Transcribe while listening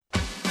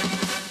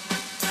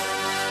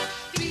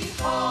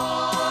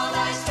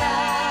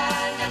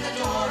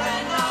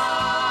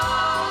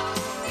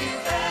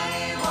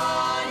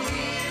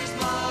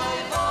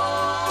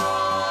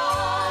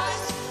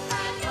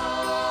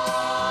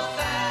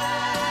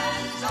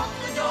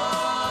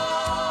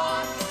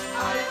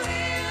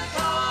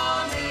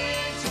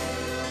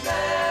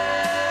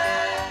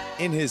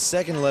In his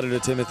second letter to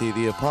Timothy,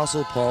 the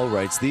Apostle Paul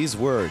writes these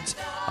words,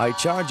 "I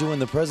charge you in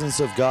the presence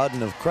of God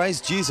and of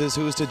Christ Jesus,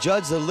 who is to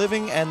judge the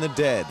living and the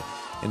dead,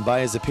 and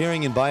by his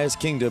appearing and by his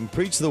kingdom,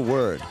 preach the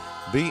word.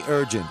 Be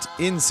urgent,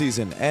 in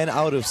season and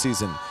out of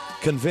season.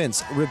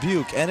 Convince,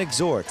 rebuke, and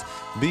exhort.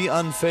 Be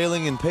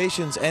unfailing in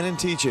patience and in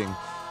teaching."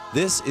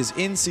 This is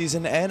In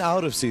Season and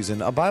Out of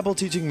Season, a Bible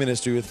teaching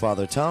ministry with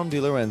Father Tom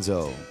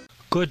DiLorenzo.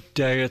 Good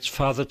day, it's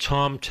Father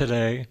Tom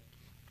today.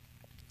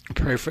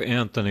 Pray for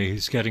Anthony,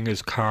 he's getting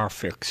his car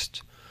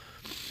fixed.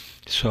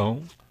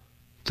 So,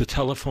 the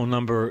telephone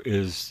number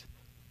is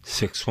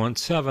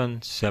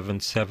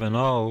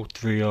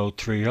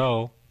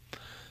 617-770-3030,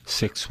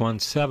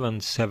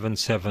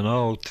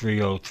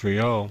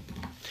 617-770-3030.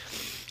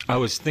 I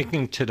was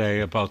thinking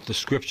today about the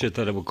scripture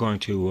that we're going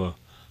to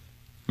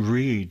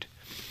read,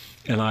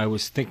 and I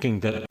was thinking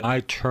that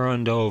I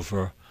turned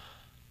over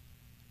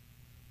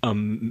a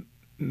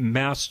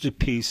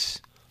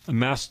masterpiece, a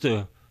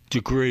master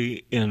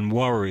degree in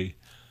worry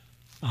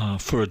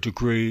for a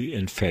degree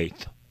in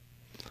faith.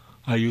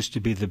 I used to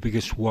be the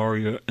biggest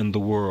worrier in the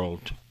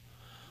world,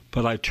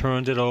 but I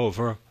turned it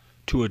over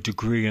to a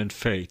degree in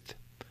faith.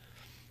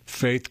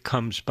 Faith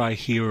comes by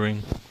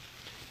hearing,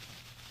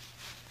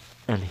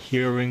 and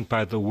hearing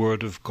by the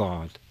Word of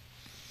God.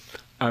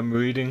 I'm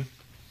reading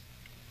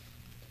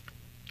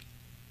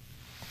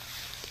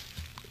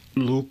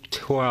Luke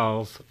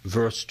 12,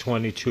 verse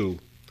 22.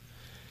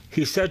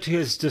 He said to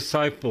his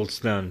disciples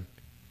then,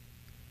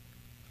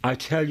 "I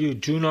tell you,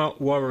 do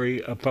not worry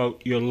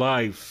about your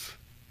life,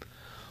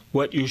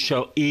 what you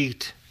shall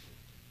eat,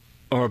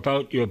 or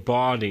about your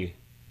body,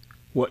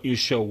 what you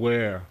shall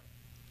wear.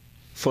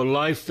 For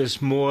life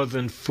is more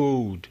than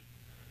food,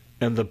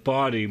 and the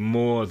body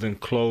more than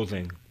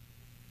clothing.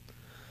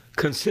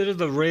 Consider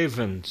the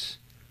ravens,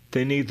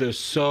 they neither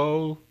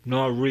sow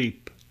nor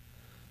reap.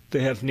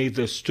 They have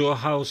neither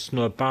storehouse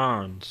nor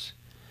barns,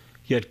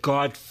 yet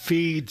God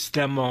feeds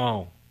them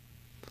all.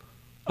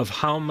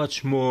 Of how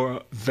much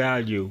more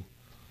value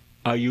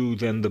are you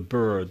than the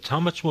birds?"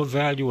 How much more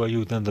value are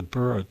you than the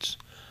birds?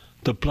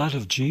 The blood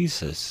of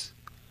Jesus.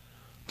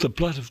 The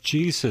blood of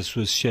Jesus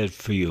was shed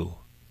for you.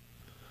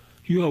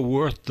 You are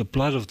worth the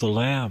blood of the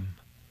Lamb.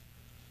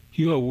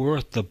 You are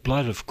worth the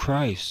blood of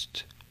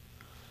Christ.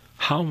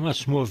 How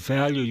much more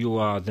value you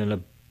are than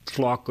a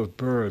flock of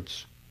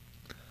birds.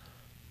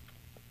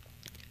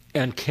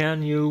 And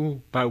can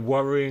you, by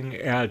worrying,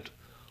 add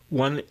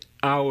 1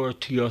 hour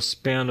to your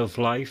span of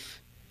life?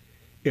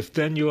 If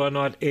then you are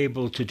not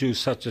able to do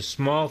such a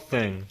small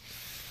thing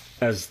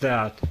as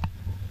that,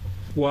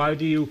 why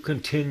do you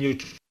continue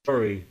to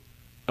worry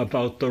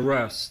about the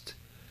rest?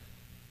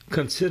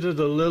 Consider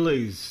the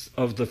lilies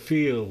of the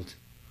field,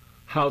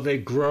 how they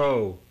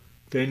grow.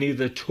 They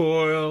neither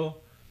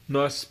toil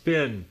nor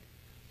spin.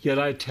 Yet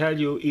I tell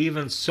you,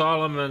 even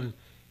Solomon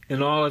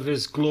in all of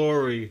his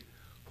glory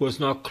was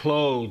not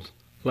clothed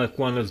like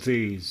one of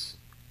these.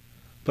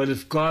 But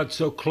if God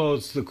so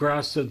clothes the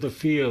grass of the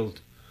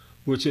field,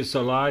 which is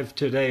alive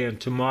today and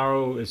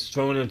tomorrow is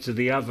thrown into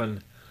the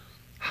oven,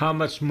 how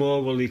much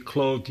more will he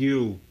clothe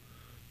you,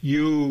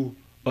 you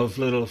of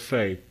little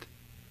faith?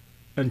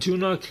 And do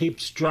not keep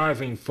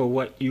striving for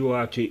what you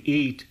are to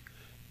eat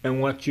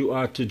and what you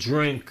are to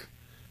drink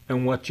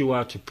and what you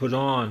are to put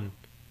on.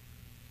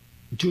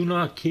 Do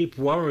not keep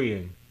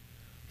worrying,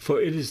 for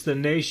it is the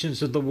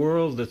nations of the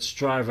world that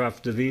strive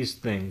after these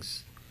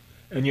things,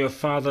 and your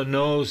Father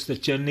knows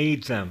that you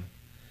need them.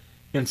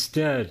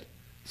 Instead,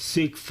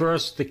 seek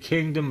first the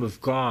kingdom of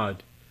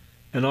God,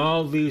 and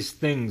all these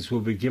things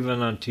will be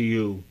given unto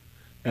you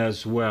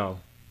as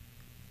well.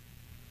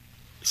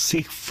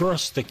 Seek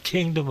first the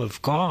kingdom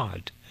of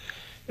God,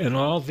 and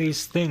all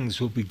these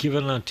things will be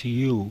given unto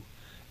you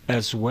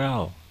as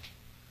well.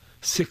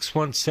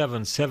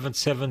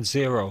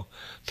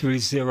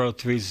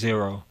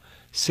 617-770-3030.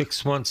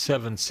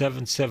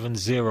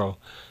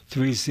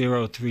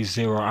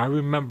 617-770-3030. I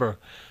remember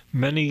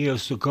many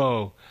years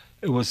ago,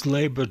 it was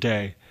Labor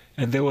Day,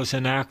 and there was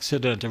an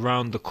accident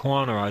around the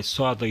corner. I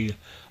saw the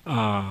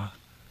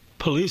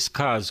police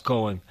cars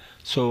going,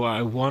 so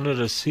I wanted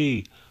to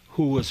see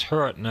who was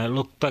hurt, and I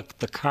looked at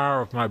the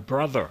car of my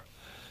brother,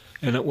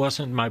 and it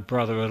wasn't my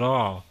brother at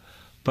all.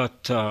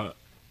 But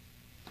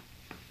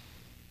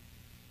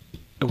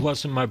it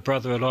wasn't my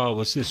brother at all. It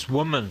was this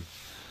woman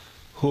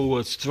who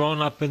was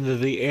thrown up into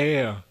the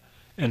air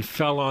and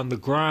fell on the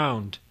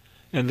ground,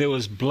 and there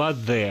was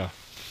blood there.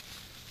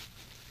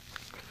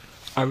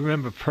 I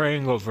remember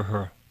praying over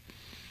her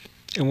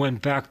and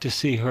went back to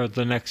see her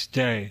the next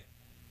day.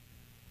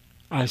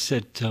 I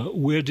said,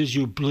 "Where did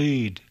you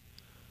bleed?"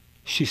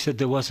 She said,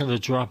 "There wasn't a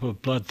drop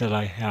of blood that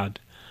I had."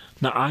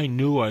 Now, I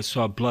knew I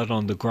saw blood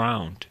on the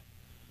ground.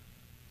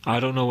 I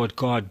don't know what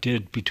God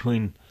did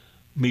between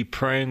me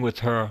praying with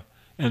her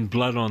and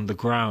blood on the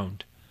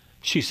ground.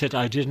 She said,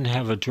 "I didn't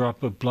have a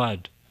drop of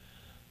blood,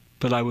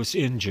 but I was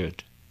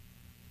injured."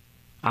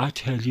 I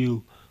tell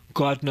you,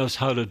 God knows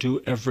how to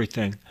do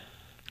everything.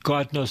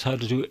 God knows how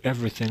to do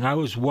everything. I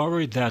was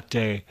worried that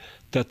day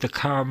that the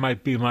car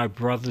might be my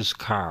brother's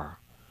car,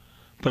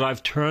 but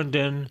I've turned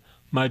in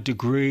my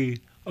degree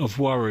of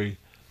worry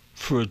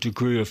for a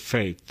degree of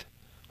faith.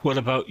 What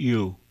about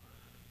you?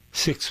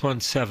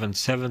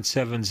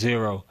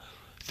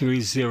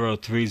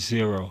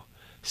 617-770-3030.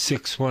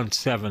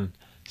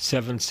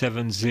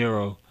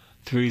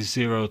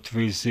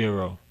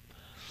 617-770-3030.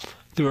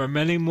 There are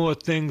many more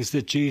things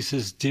that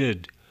Jesus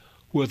did.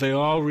 Were they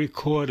all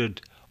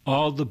recorded,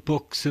 all the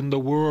books in the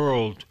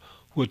world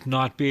would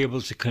not be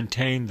able to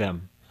contain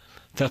them.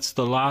 That's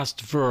the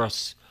last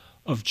verse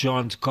of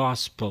John's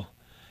Gospel.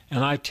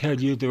 And I tell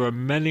you, there are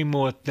many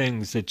more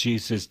things that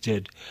Jesus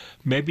did.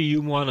 Maybe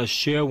you want to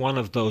share one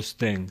of those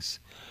things.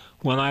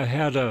 When I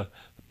had a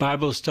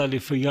Bible study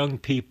for young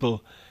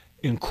people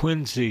in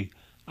Quincy,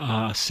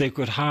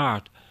 Sacred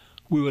Heart,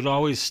 we would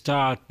always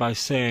start by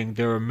saying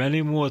there are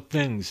many more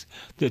things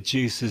that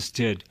Jesus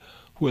did.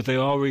 Were they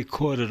all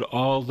recorded,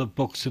 all the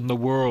books in the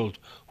world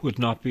would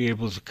not be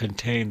able to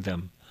contain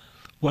them.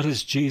 What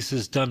has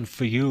Jesus done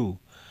for you?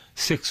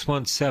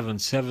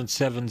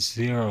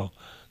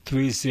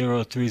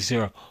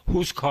 617-770-3030.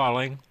 Who's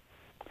calling?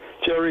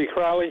 Jerry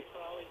Crowley.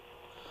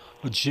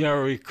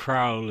 Jerry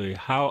Crowley,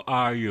 how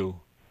are you?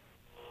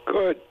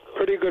 Good,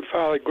 pretty good,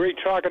 Father. Great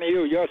talking to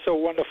you. You're so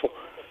wonderful.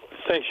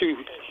 Things you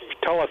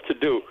tell us to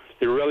do,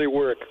 they really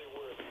work.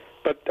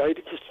 But I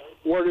just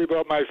worry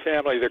about my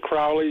family, the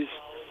Crowleys,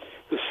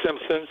 the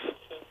Simpsons,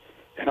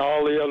 and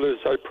all the others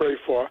I pray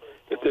for,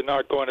 that they're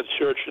not going to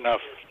church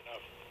enough.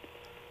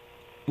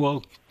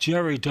 Well,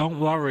 Jerry, don't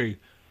worry.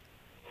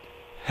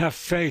 Have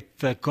faith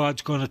that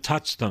God's going to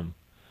touch them.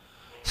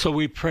 So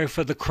we pray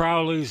for the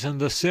Crowleys and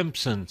the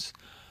Simpsons,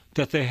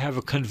 that they have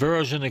a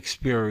conversion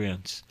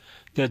experience,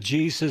 that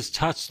Jesus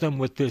touched them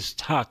with this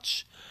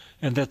touch,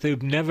 and that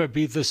they'd never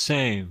be the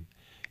same.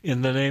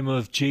 In the name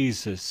of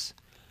Jesus.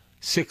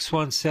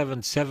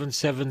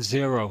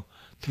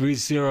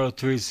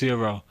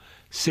 617-770-3030.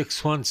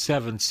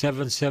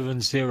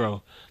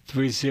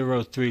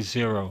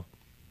 617-770-3030.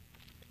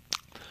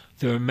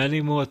 There are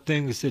many more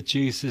things that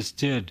Jesus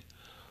did.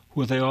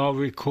 Were they all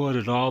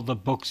recorded, all the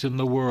books in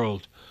the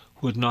world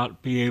would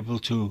not be able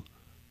to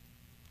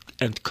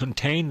and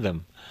contain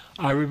them.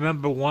 I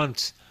remember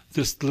once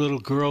this little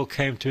girl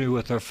came to me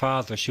with her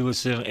father. She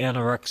was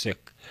anorexic,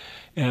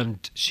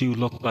 and she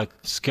looked like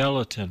a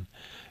skeleton.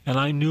 And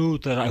I knew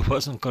that I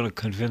wasn't going to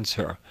convince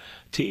her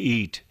to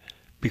eat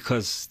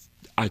because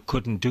I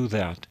couldn't do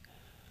that.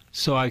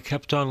 So I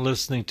kept on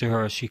listening to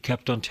her. She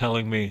kept on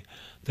telling me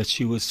that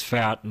she was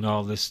fat and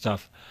all this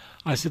stuff.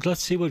 I said,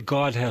 let's see what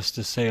God has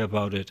to say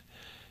about it.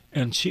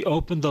 And she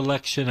opened the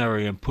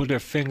lectionary and put her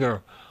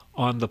finger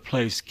on the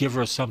place, give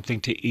her something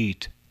to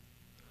eat.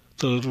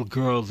 The little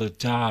girl that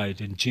died,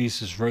 and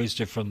Jesus raised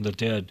her from the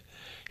dead.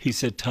 He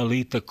said,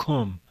 Talitha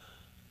cum.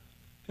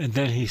 And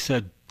then he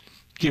said,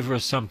 give her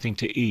something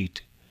to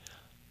eat.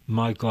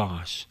 My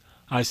gosh.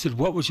 I said,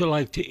 what would you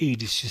like to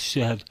eat? She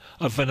said,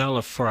 a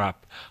vanilla frap.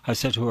 I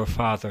said to her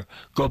father,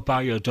 go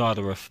buy your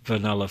daughter a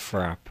vanilla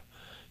frap.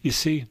 You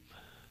see,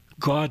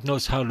 God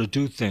knows how to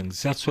do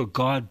things. That's what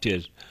God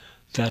did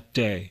that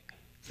day.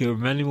 There are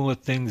many more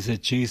things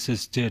that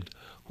Jesus did.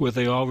 Were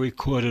they all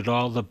recorded,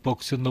 all the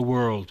books in the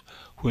world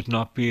would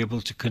not be able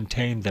to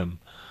contain them.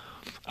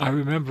 I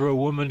remember a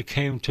woman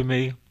came to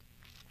me,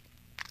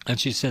 and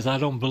she says, I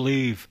don't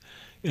believe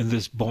in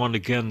this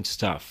born-again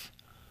stuff.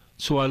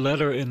 So I led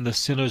her in the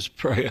sinner's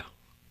prayer.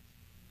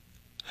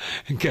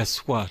 And guess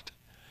what?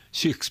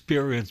 She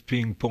experienced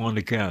being born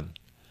again.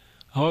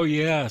 Oh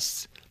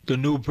yes, the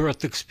new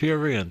birth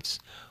experience.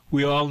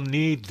 We all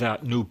need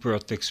that new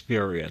birth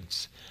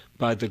experience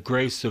by the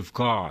grace of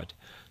God.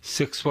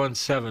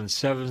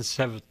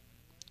 617-77.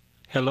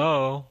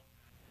 Hello?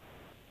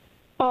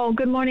 Oh,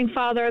 good morning,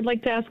 Father. I'd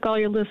like to ask all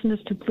your listeners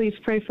to please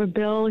pray for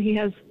Bill. He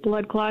has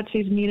blood clots.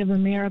 He's in need of a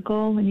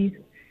miracle, and he's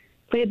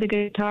played the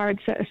guitar at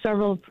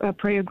several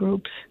prayer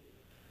groups.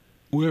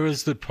 Where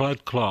is the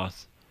blood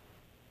cloth?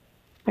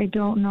 I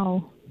don't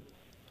know.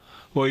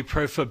 Well, we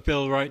pray for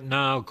Bill right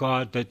now,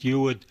 God, that you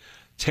would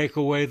take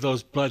away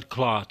those blood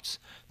clots,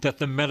 that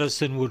the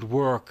medicine would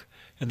work,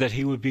 and that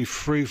he would be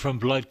free from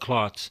blood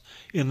clots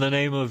in the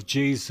name of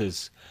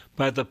Jesus,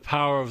 by the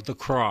power of the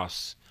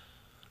cross.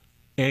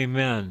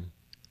 Amen.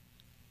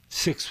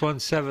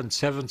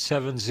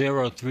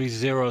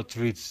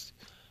 617-770-3030.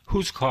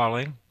 Who's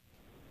calling?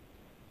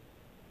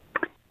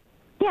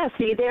 Yes,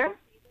 are you there?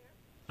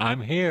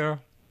 I'm here.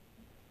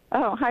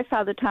 Oh, hi,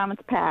 Father Thomas,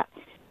 Pat.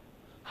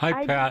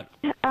 Hi, Pat.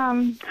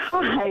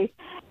 Hi.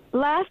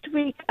 Last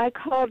week I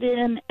called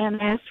in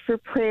and asked for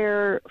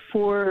prayer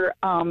for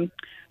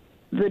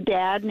the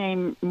dad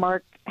named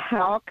Mark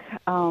Houck,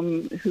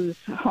 whose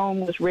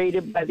home was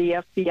raided by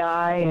the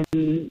FBI,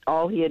 and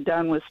all he had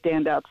done was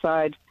stand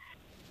outside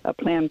a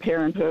Planned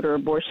Parenthood or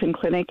abortion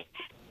clinic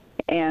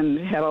and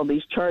had all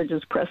these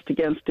charges pressed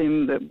against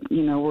him that,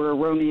 were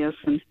erroneous.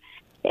 And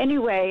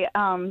anyway,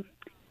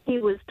 he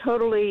was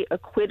totally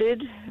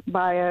acquitted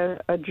by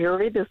a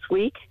jury this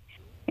week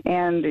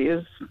and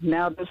is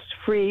now just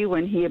free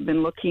when he had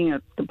been looking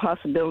at the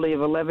possibility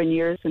of 11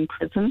 years in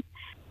prison.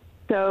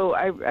 So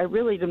I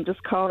really am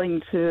just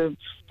calling to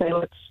say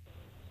let's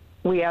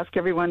we asked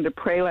everyone to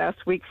pray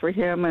last week for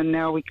him, and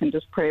now we can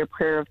just pray a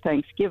prayer of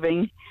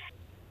thanksgiving.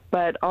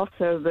 But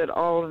also that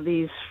all of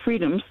these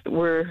freedoms that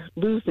we're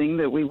losing,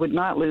 that we would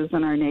not lose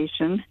in our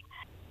nation.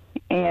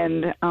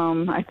 And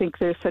I think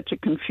there's such a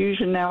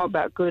confusion now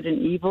about good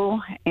and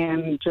evil,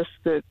 and just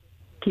that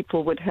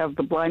people would have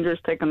the blinders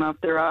taken off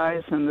their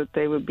eyes, and that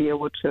they would be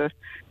able to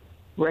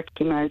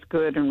recognize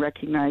good and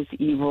recognize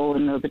evil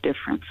and know the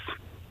difference.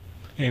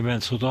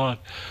 Amen. So, Lord,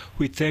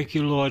 we thank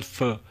you, Lord,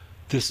 for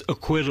this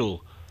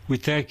acquittal. We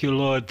thank you,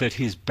 Lord, that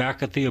he's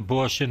back at the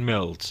abortion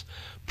mills,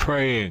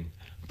 praying.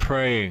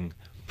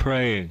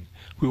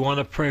 We want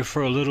to pray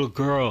for a little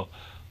girl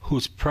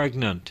who's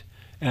pregnant,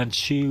 and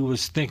she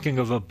was thinking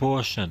of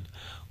abortion.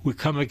 We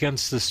come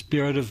against the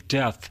spirit of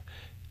death,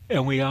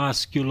 and we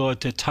ask you,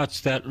 Lord, to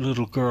touch that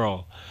little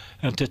girl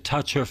and to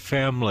touch her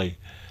family,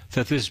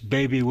 that this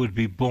baby would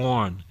be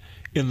born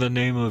in the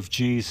name of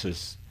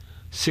Jesus.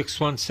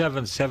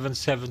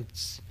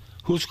 617-77...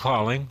 Who's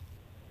calling?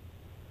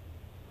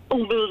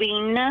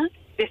 Umbelina.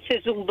 This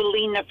is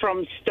Umbelina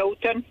from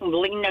Stoughton,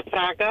 Umbelina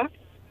Praga.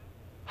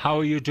 How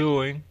are you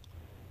doing?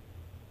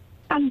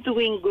 I'm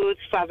doing good,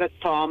 Father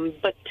Tom,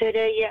 but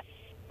today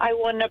I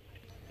want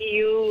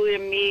you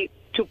and me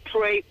to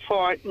pray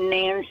for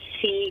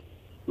Nancy,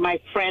 my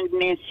friend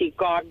Nancy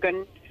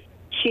Goggin.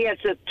 She has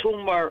a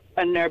tumor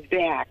on her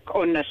back,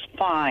 on the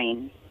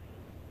spine.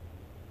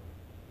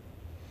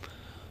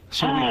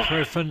 So we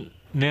pray for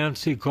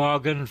Nancy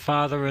Goggin,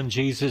 Father, in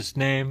Jesus'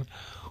 name.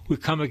 We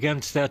come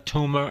against that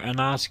tumor and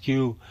ask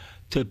you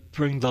to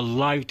bring the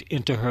light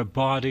into her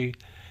body,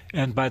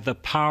 and by the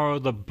power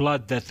of the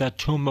blood that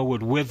tumor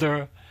would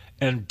wither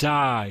and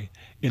die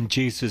in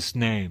Jesus'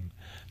 name.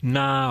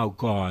 Now,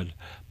 God,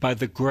 by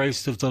the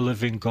grace of the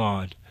living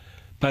God,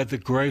 by the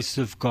grace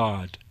of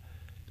God,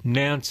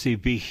 Nancy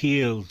be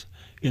healed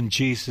in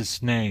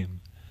Jesus'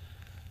 name.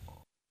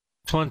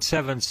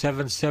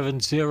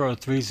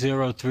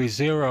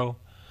 617-770-3030,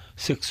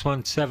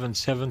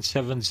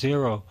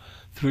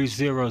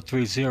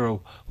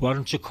 617-770-3030. Why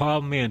don't you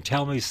call me and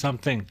tell me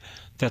something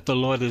that the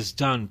Lord has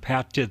done?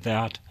 Pat did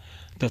that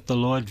the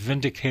Lord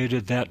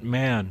vindicated that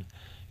man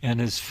and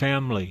his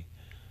family.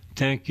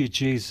 Thank you,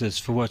 Jesus,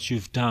 for what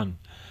you've done.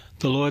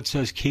 The Lord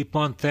says, keep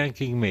on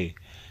thanking me.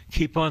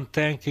 Keep on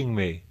thanking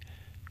me.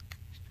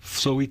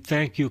 So we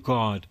thank you,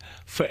 God,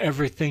 for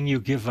everything you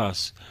give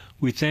us.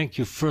 We thank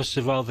you, first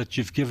of all, that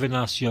you've given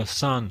us your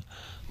Son,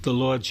 the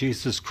Lord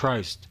Jesus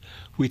Christ.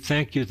 We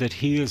thank you that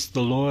he is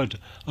the Lord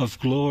of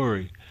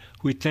glory.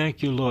 We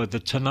thank you, Lord,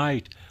 that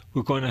tonight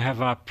we're going to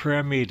have our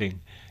prayer meeting,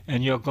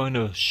 and you're going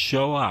to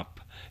show up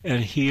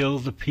and heal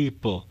the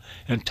people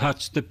and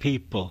touch the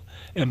people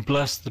and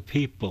bless the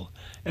people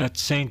at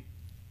St.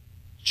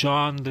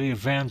 John the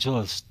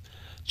Evangelist,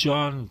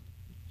 John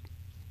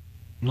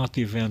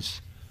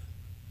the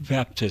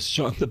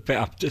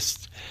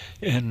Baptist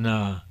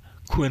in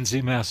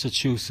Quincy,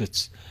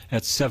 Massachusetts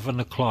at 7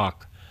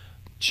 o'clock.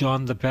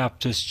 John the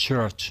Baptist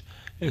Church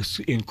is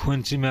in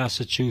Quincy,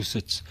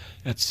 Massachusetts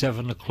at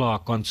 7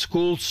 o'clock on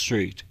School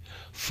Street,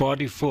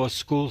 44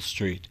 School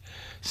Street,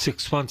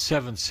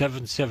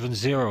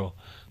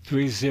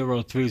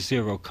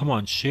 617-770-3030. Come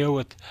on, share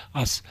with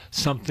us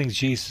something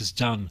Jesus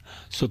done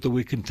so that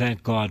we can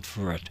thank God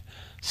for it.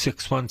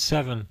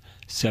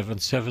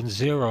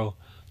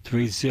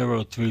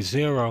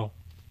 617-770-3030.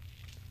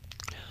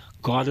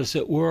 God is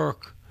at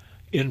work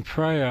in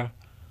prayer.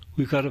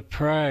 We got to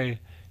pray,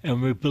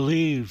 and we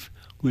believe.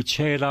 We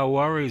trade our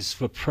worries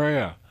for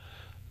prayer.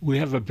 We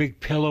have a big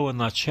pillow in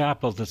our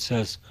chapel that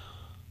says,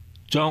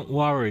 don't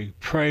worry,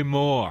 pray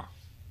more.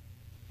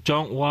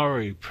 Don't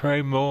worry,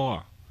 pray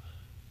more.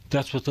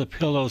 That's what the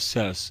pillow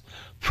says.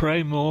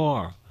 Pray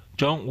more.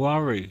 Don't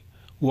worry.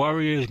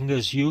 Worrying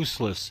is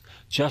useless.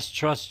 Just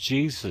trust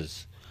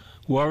Jesus.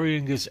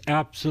 Worrying is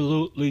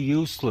absolutely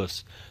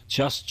useless.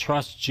 Just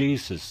trust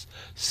Jesus.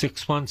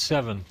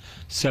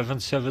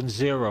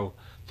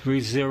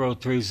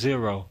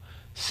 617-770-3030.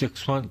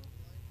 61.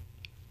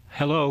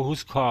 Hello,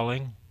 who's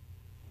calling?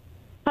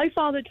 Hi,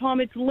 Father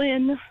Tom. It's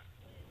Lynn.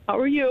 How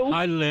are you?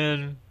 Hi,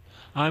 Lynn.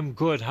 I'm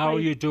good. How are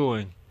you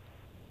doing?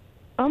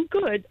 I'm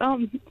good.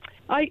 I'm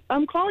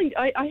calling.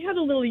 I had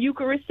a little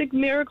Eucharistic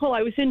miracle.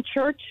 I was in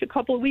church a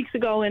couple of weeks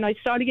ago, and I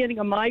started getting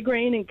a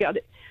migraine and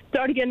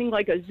started getting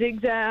like a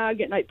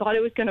zigzag, and I thought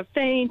I was going to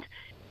faint.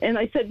 And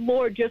I said,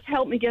 Lord, just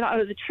help me get out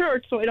of the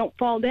church so I don't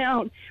fall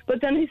down. But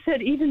then I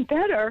said, even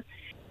better,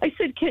 I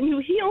said, can you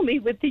heal me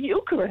with the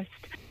Eucharist?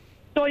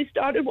 So I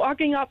started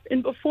walking up,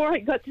 and before I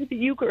got to the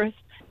Eucharist,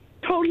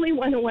 totally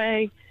went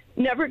away,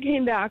 never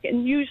came back.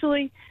 And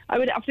usually I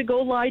would have to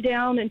go lie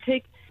down and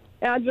take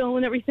Advil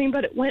and everything,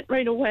 but it went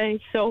right away.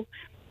 So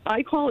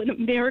I call it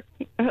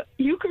a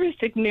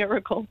Eucharistic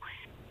miracle.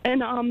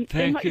 And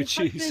thank you,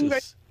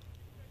 Jesus.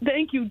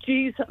 Thank you,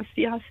 Jesus.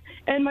 Yes.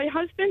 And my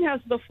husband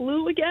has the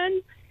flu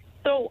again,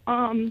 so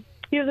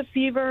he has a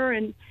fever,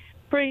 and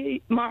pray,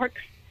 Mark,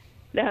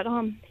 that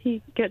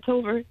he gets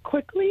over it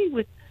quickly.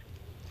 With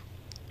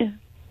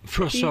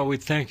First of all, we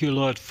thank you,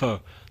 Lord, for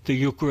the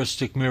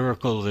Eucharistic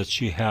miracle that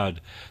she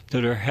had,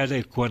 that her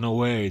headache went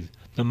away,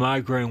 the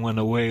migraine went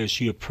away as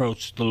she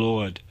approached the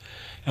Lord.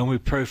 And we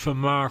pray for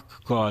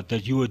Mark, God,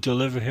 that you would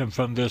deliver him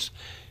from this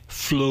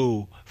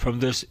flu, from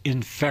this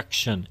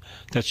infection,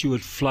 that you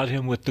would flood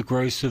him with the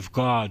grace of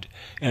God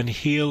and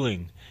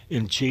healing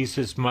in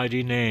Jesus'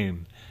 mighty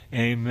name.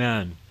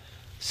 Amen.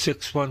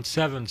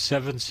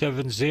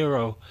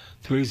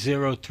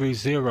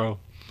 617-770-3030.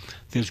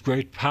 There's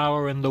great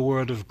power in the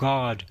Word of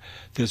God.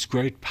 There's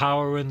great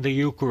power in the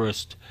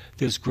Eucharist.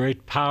 There's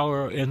great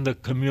power in the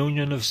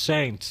communion of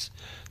saints.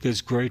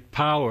 There's great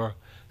power.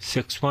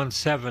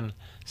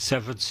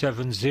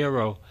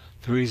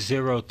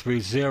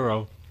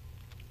 617-770-3030.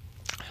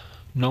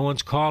 No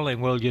one's calling.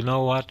 Well, you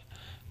know what?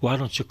 Why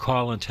don't you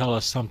call and tell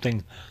us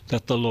something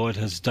that the Lord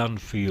has done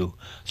for you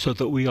so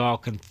that we all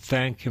can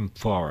thank him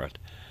for it?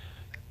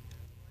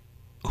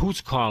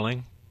 Who's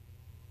calling?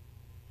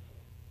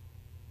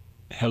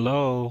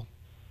 Hello?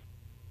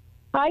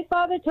 Hi,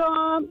 Father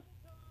Tom.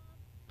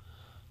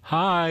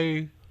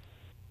 Hi.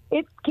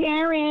 It's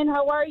Karen.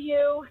 How are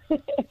you?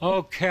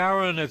 Oh,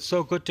 Karen, it's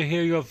so good to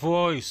hear your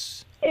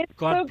voice. It's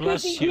God so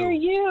bless good to hear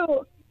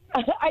you.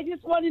 I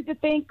just wanted to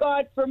thank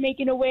God for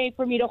making a way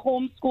for me to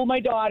homeschool my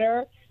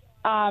daughter,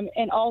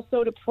 and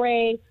also to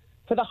pray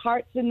for the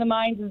hearts and the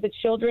minds of the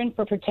children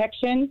for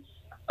protection,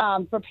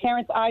 for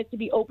parents' eyes to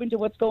be open to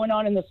what's going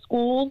on in the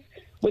schools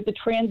with the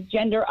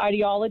transgender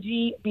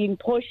ideology being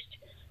pushed,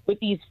 with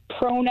these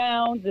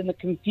pronouns and the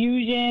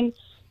confusion.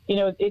 You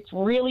know, it's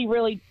really,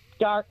 really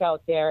dark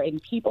out there,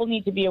 and people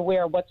need to be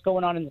aware of what's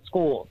going on in the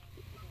schools.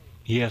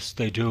 Yes,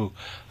 they do.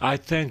 I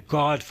thank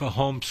God for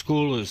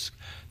homeschoolers.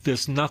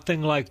 There's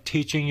nothing like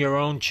teaching your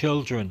own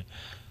children.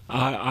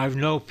 I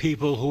know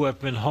people who have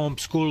been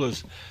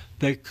homeschoolers.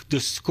 They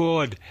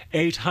scored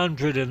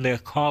 800 in their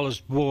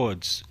college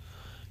boards.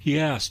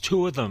 Yes,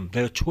 two of them,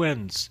 they're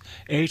twins.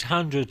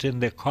 800 in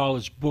their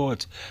college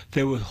boards.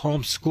 They were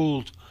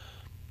homeschooled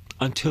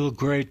until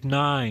grade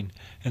 9,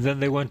 and then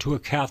they went to a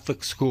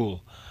Catholic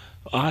school.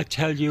 I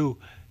tell you,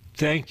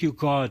 thank you,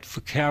 God, for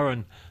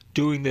Karen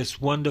doing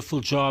this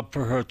wonderful job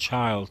for her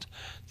child.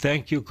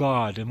 Thank you,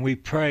 God, and we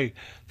pray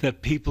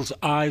that people's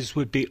eyes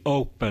would be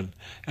open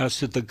as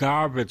to the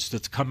garbage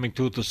that's coming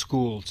through the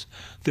schools.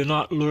 They're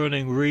not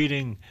learning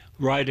reading,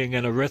 writing,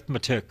 and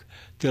arithmetic.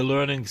 They're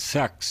learning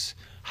sex.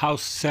 How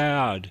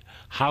sad,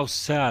 how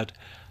sad.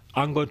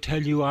 I'm going to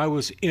tell you, I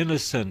was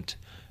innocent.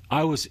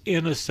 I was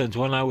innocent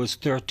when I was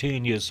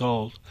 13 years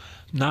old.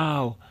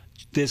 Now,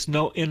 there's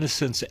no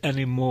innocence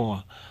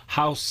anymore.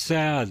 How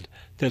sad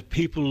that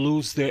people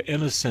lose their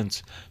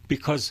innocence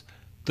because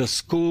the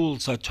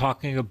schools are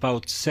talking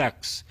about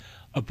sex,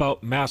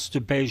 about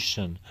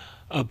masturbation,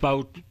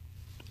 about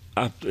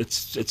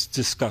it's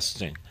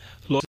disgusting.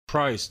 Lord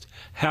Christ,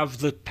 have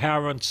the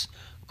parents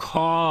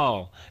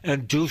call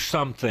and do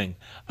something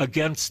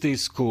against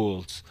these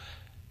schools.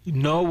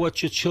 Know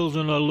what your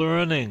children are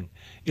learning.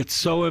 It's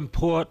so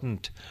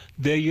important.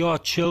 They're your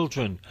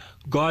children.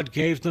 God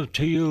gave them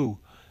to you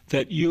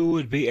that you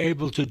would be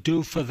able to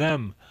do for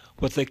them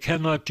what they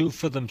cannot do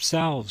for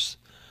themselves.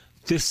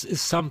 This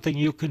is something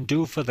you can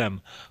do for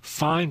them.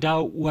 Find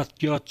out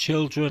what your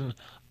children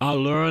are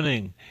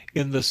learning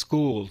in the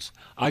schools.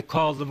 I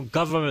call them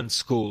government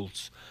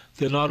schools.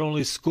 They're not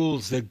only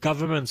schools, they're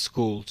government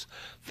schools.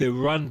 They're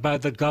run by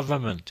the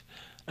government.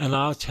 And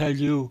I'll tell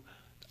you,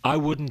 I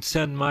wouldn't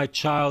send my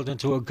child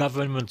into a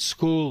government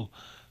school.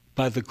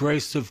 By the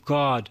grace of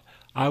God,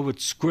 I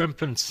would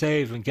scrimp and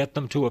save and get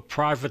them to a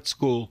private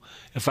school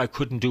if I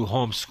couldn't do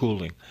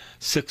homeschooling.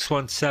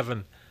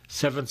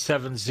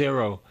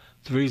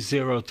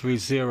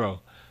 617-770-3030. It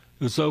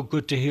was so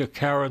good to hear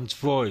Karen's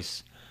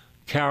voice.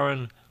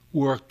 Karen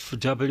worked for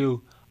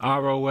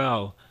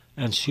WROL,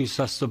 and she's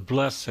just a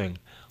blessing.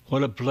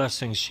 What a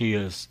blessing she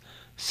is.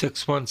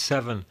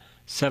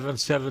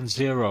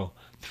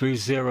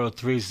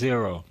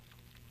 617-770-3030.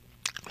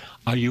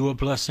 Are you a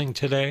blessing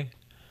today?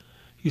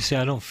 You say,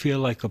 I don't feel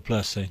like a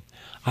blessing.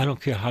 I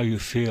don't care how you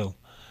feel.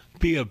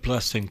 Be a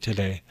blessing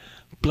today.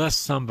 Bless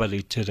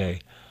somebody today.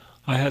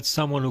 I had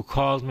someone who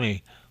called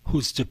me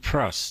who's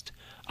depressed.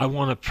 I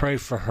want to pray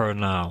for her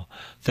now,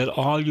 that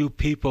all you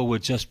people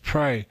would just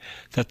pray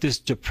that this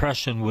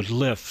depression would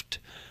lift.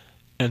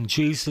 In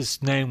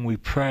Jesus' name we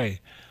pray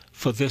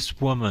for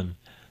this woman,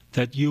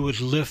 that you would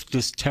lift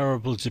this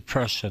terrible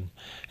depression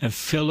and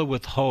fill her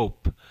with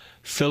hope,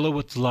 fill her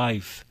with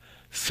life,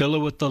 fill her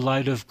with the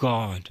light of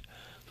God.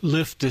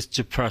 Lift this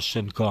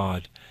depression,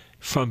 God,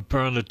 from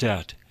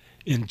Bernadette,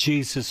 in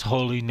Jesus'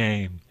 holy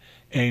name.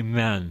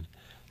 Amen.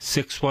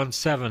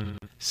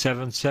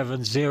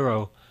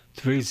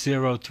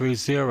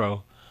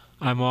 617-770-3030.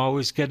 I'm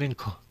always getting...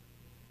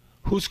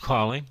 Who's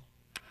calling?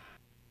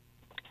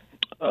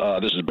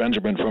 This is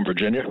Benjamin from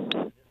Virginia.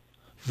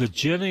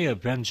 Virginia,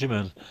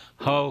 Benjamin.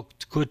 How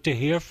good to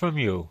hear from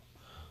you.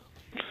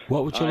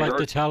 What would you like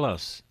to tell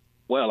us?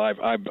 Well, I've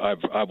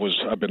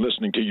been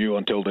listening to you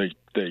until the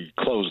they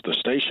closed the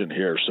station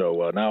here,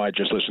 so now I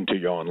just listen to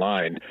you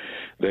online.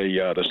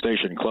 The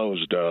station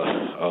closed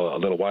a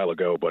little while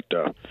ago, but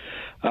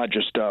I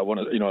just want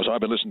to, so I've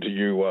been listening to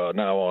you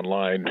now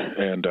online,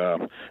 and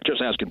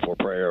just asking for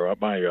prayer.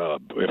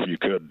 If you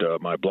could,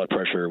 my blood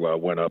pressure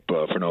went up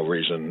for no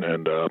reason,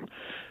 and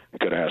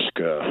could ask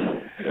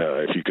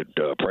if you could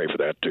pray for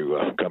that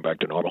to come back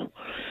to normal.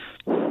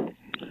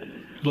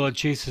 Lord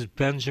Jesus,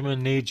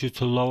 Benjamin needs you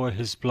to lower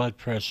his blood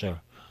pressure.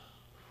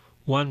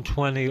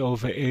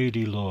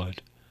 120/80,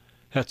 Lord.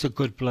 That's a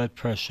good blood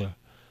pressure.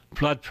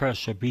 Blood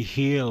pressure be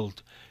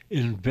healed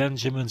in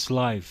Benjamin's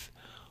life.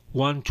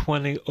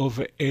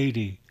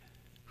 120/80.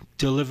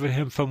 Deliver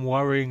him from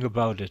worrying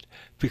about it,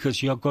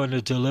 because you're going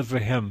to deliver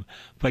him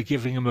by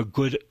giving him a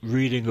good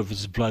reading of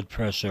his blood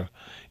pressure.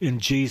 In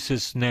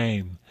Jesus'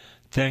 name.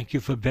 Thank you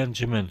for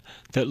Benjamin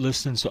that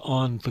listens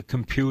on the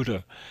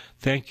computer.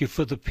 Thank you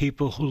for the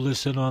people who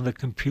listen on the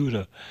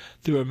computer.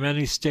 There are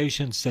many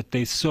stations that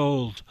they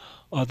sold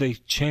or they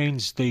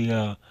changed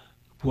the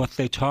what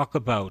they talk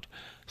about.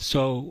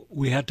 So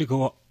we had to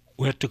go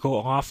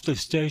off the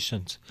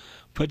stations.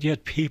 But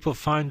yet people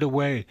find a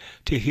way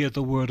to hear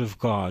the word of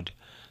God.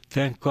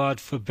 Thank God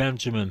for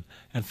Benjamin,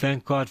 and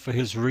thank God for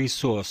his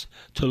resource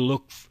to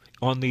look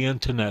on the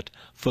internet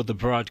for the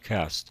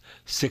broadcast.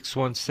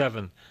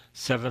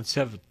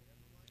 617-77.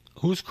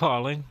 Who's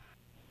calling?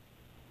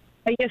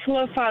 Yes,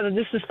 hello, Father.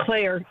 This is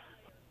Claire.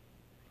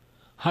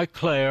 Hi,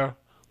 Claire.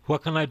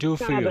 What can I do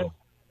for you?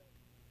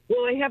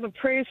 Well, I have a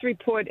praise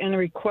report and a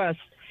request.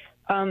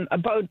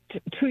 About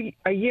 2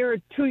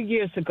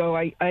 years ago,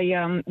 I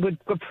would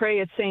go pray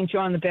at St.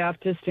 John the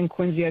Baptist in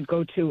Quincy. I'd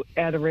go to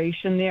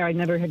adoration there. I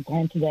never had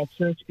gone to that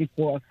church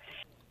before.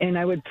 And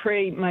I would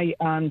pray. My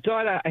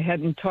daughter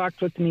hadn't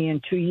talked with me in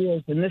 2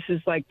 years, and this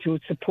is like to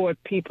support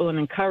people and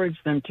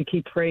encourage them to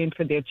keep praying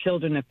for their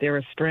children if they're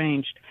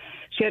estranged.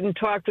 She hadn't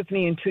talked with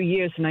me in 2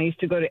 years, and I used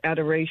to go to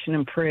adoration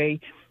and pray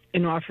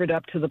and offer it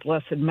up to the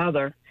Blessed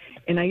Mother.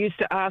 And I used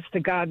to ask the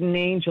guardian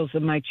angels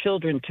of my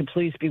children to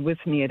please be with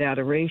me at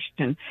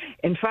adoration.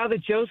 And Father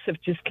Joseph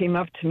just came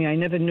up to me. I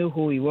never knew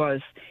who he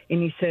was.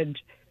 And he said,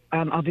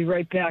 I'll be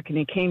right back. And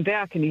he came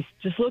back and he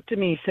just looked at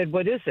me. He said,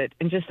 what is it?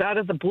 And just out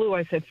of the blue,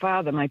 I said,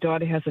 Father, my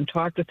daughter hasn't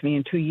talked with me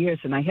in 2 years,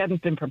 and I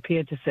hadn't been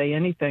prepared to say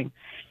anything.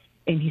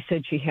 And he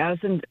said she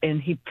hasn't,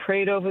 and he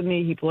prayed over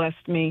me, he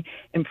blessed me,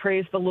 and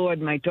praise the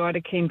Lord, my daughter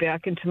came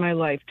back into my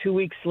life. 2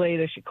 weeks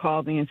later, she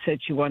called me and said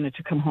she wanted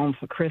to come home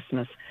for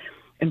Christmas.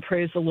 And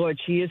praise the Lord,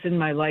 she is in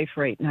my life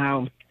right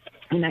now,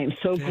 and I am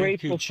so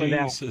grateful for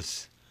that. Thank you,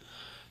 Jesus.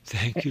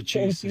 Thank you,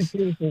 Jesus.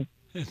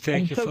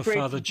 Thank you for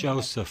Father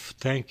Joseph.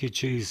 Thank you,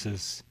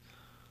 Jesus.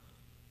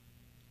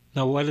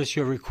 Now, what is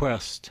your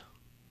request?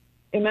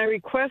 And my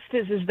request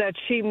is that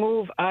she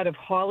move out of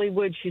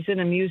Hollywood. She's in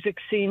a music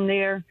scene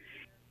there.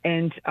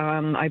 And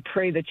I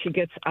pray that she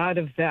gets out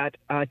of that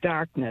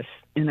darkness,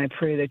 and I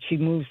pray that she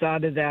moves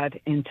out of that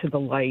into the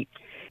light.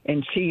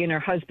 And she and her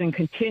husband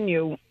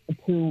continue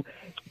to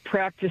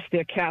practice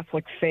their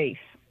Catholic faith.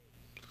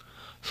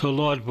 So,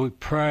 Lord, we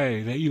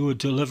pray that you would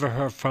deliver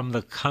her from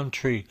the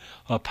country,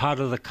 or part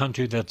of the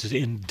country that's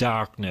in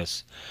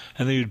darkness,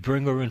 and that you'd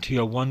bring her into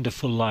your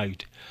wonderful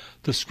light.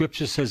 The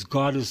Scripture says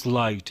God is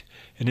light,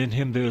 and in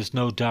him there is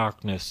no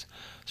darkness.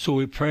 So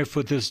we pray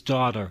for this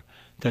daughter,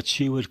 that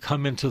she would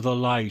come into the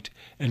light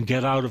and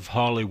get out of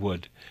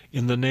Hollywood,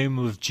 in the name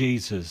of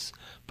Jesus,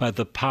 by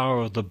the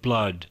power of the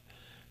blood.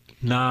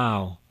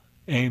 Now,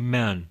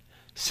 amen.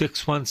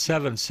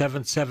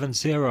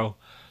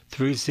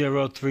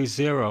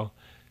 617-770-3030.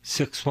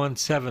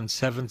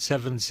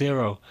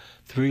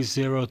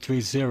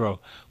 617-770-3030.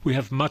 We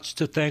have much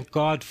to thank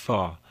God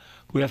for.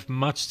 We have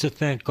much to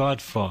thank God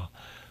for.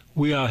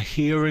 We are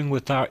hearing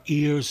with our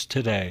ears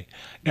today.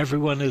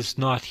 Everyone is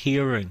not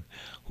hearing.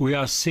 We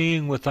are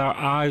seeing with our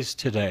eyes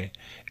today.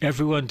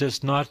 Everyone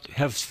does not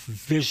have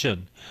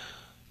vision.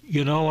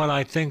 You know what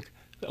I think?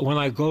 When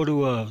I go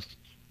to a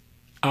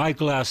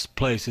eyeglass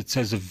place, it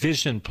says a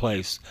vision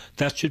place.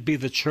 That should be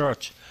the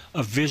church,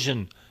 a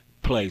vision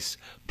place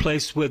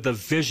where the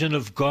vision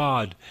of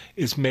God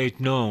is made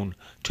known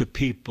to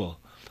people.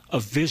 A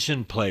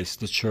vision place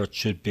the church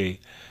should be.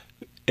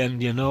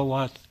 And you know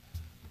what?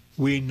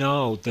 We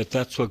know that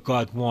that's what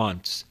God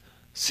wants.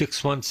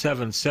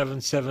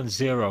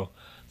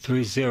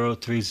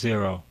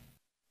 617-770-3030.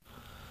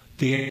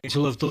 The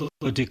angel of the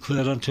Lord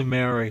declared unto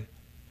Mary,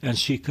 and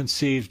she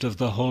conceived of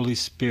the Holy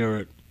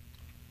Spirit.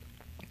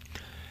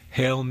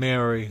 Hail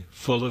Mary,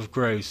 full of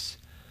grace,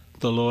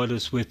 the Lord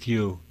is with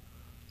you.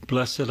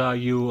 Blessed are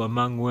you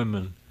among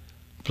women.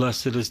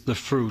 Blessed is the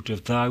fruit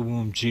of thy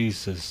womb,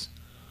 Jesus.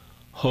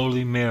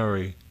 Holy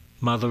Mary,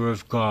 Mother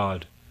of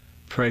God,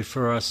 pray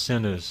for us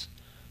sinners,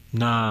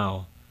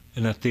 now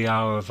and at the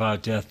hour of our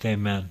death.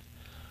 Amen.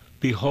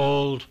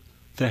 Behold,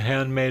 the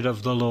handmaid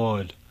of the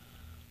Lord.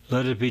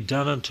 Let it be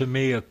done unto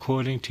me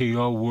according to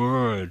your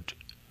word.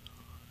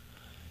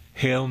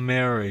 Hail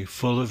Mary,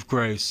 full of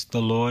grace,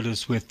 the Lord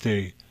is with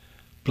thee.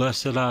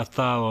 Blessed art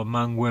thou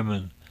among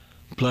women.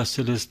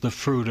 Blessed is the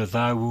fruit of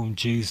thy womb,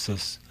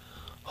 Jesus.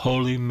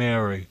 Holy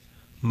Mary,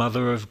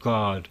 Mother of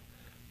God,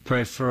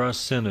 pray for us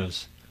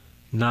sinners,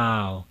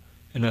 now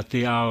and at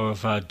the hour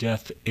of our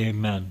death.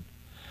 Amen.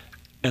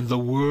 And the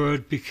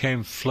Word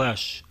became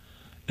flesh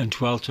and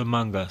dwelt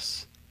among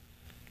us.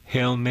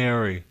 Hail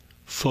Mary,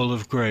 full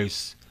of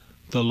grace,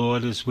 the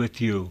Lord is with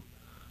you.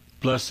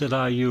 Blessed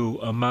are you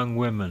among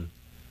women.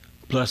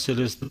 Blessed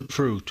is the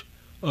fruit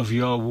of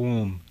your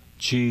womb,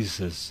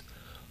 Jesus.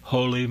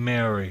 Holy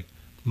Mary,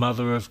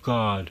 Mother of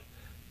God,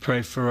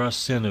 pray for us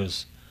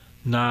sinners,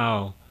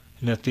 now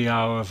and at the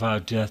hour of our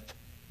death.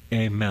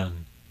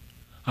 Amen.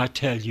 I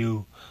tell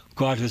you,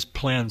 God has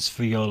plans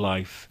for your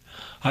life.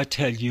 I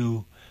tell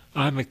you,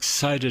 I'm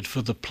excited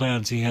for the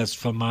plans he has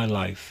for my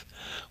life.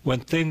 When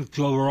things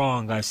go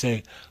wrong, I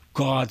say,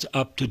 God's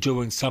up to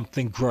doing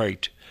something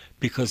great,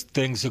 because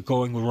things are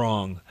going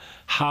wrong.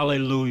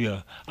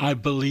 Hallelujah. I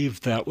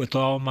believe that with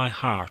all my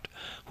heart.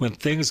 When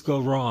things go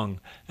wrong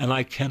and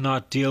I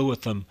cannot deal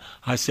with them,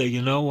 I say,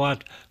 you know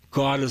what?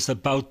 God is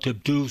about to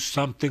do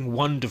something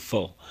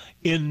wonderful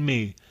in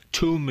me,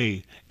 to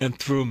me, and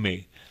through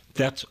me.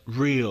 That's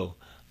real.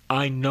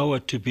 I know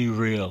it to be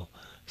real.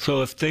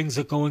 So if things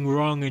are going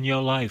wrong in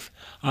your life,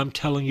 I'm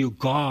telling you,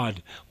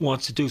 God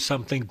wants to do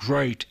something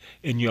great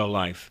in your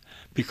life,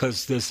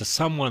 because there's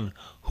someone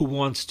who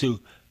wants to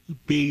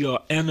be your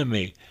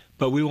enemy,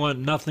 but we want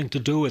nothing to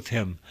do with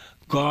him.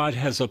 God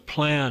has a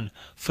plan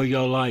for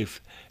your life,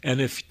 and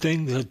if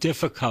things are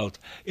difficult,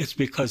 it's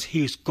because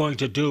he's going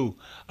to do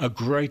a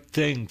great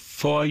thing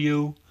for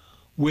you,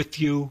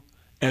 with you,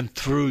 and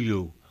through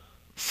you.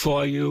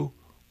 For you,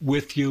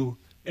 with you,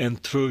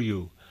 and through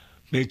you.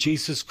 May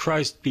Jesus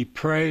Christ be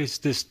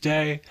praised this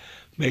day.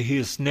 May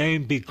his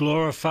name be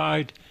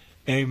glorified.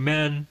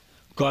 Amen.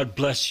 God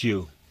bless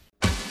you.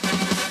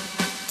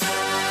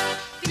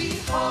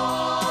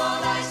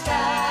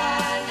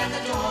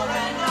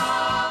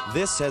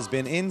 This has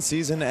been In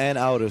Season and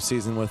Out of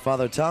Season with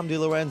Father Tom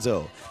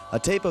DiLorenzo. A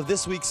tape of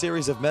this week's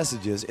series of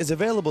messages is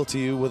available to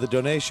you with a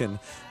donation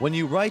when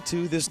you write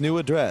to this new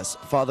address,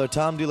 Father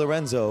Tom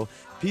DiLorenzo,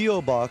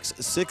 P.O. Box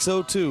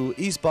 602,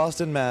 East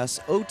Boston, Mass.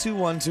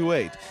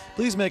 02128.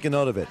 Please make a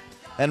note of it.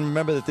 And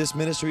remember that this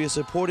ministry is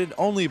supported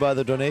only by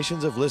the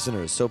donations of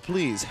listeners, so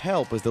please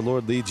help as the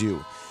Lord leads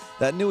you.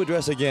 That new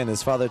address again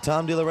is Father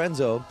Tom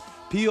DiLorenzo,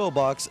 P.O.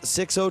 Box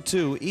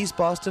 602, East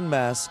Boston,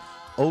 Mass.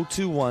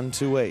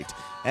 02128.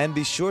 And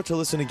be sure to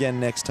listen again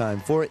next time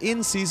for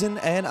In Season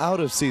and Out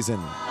of Season.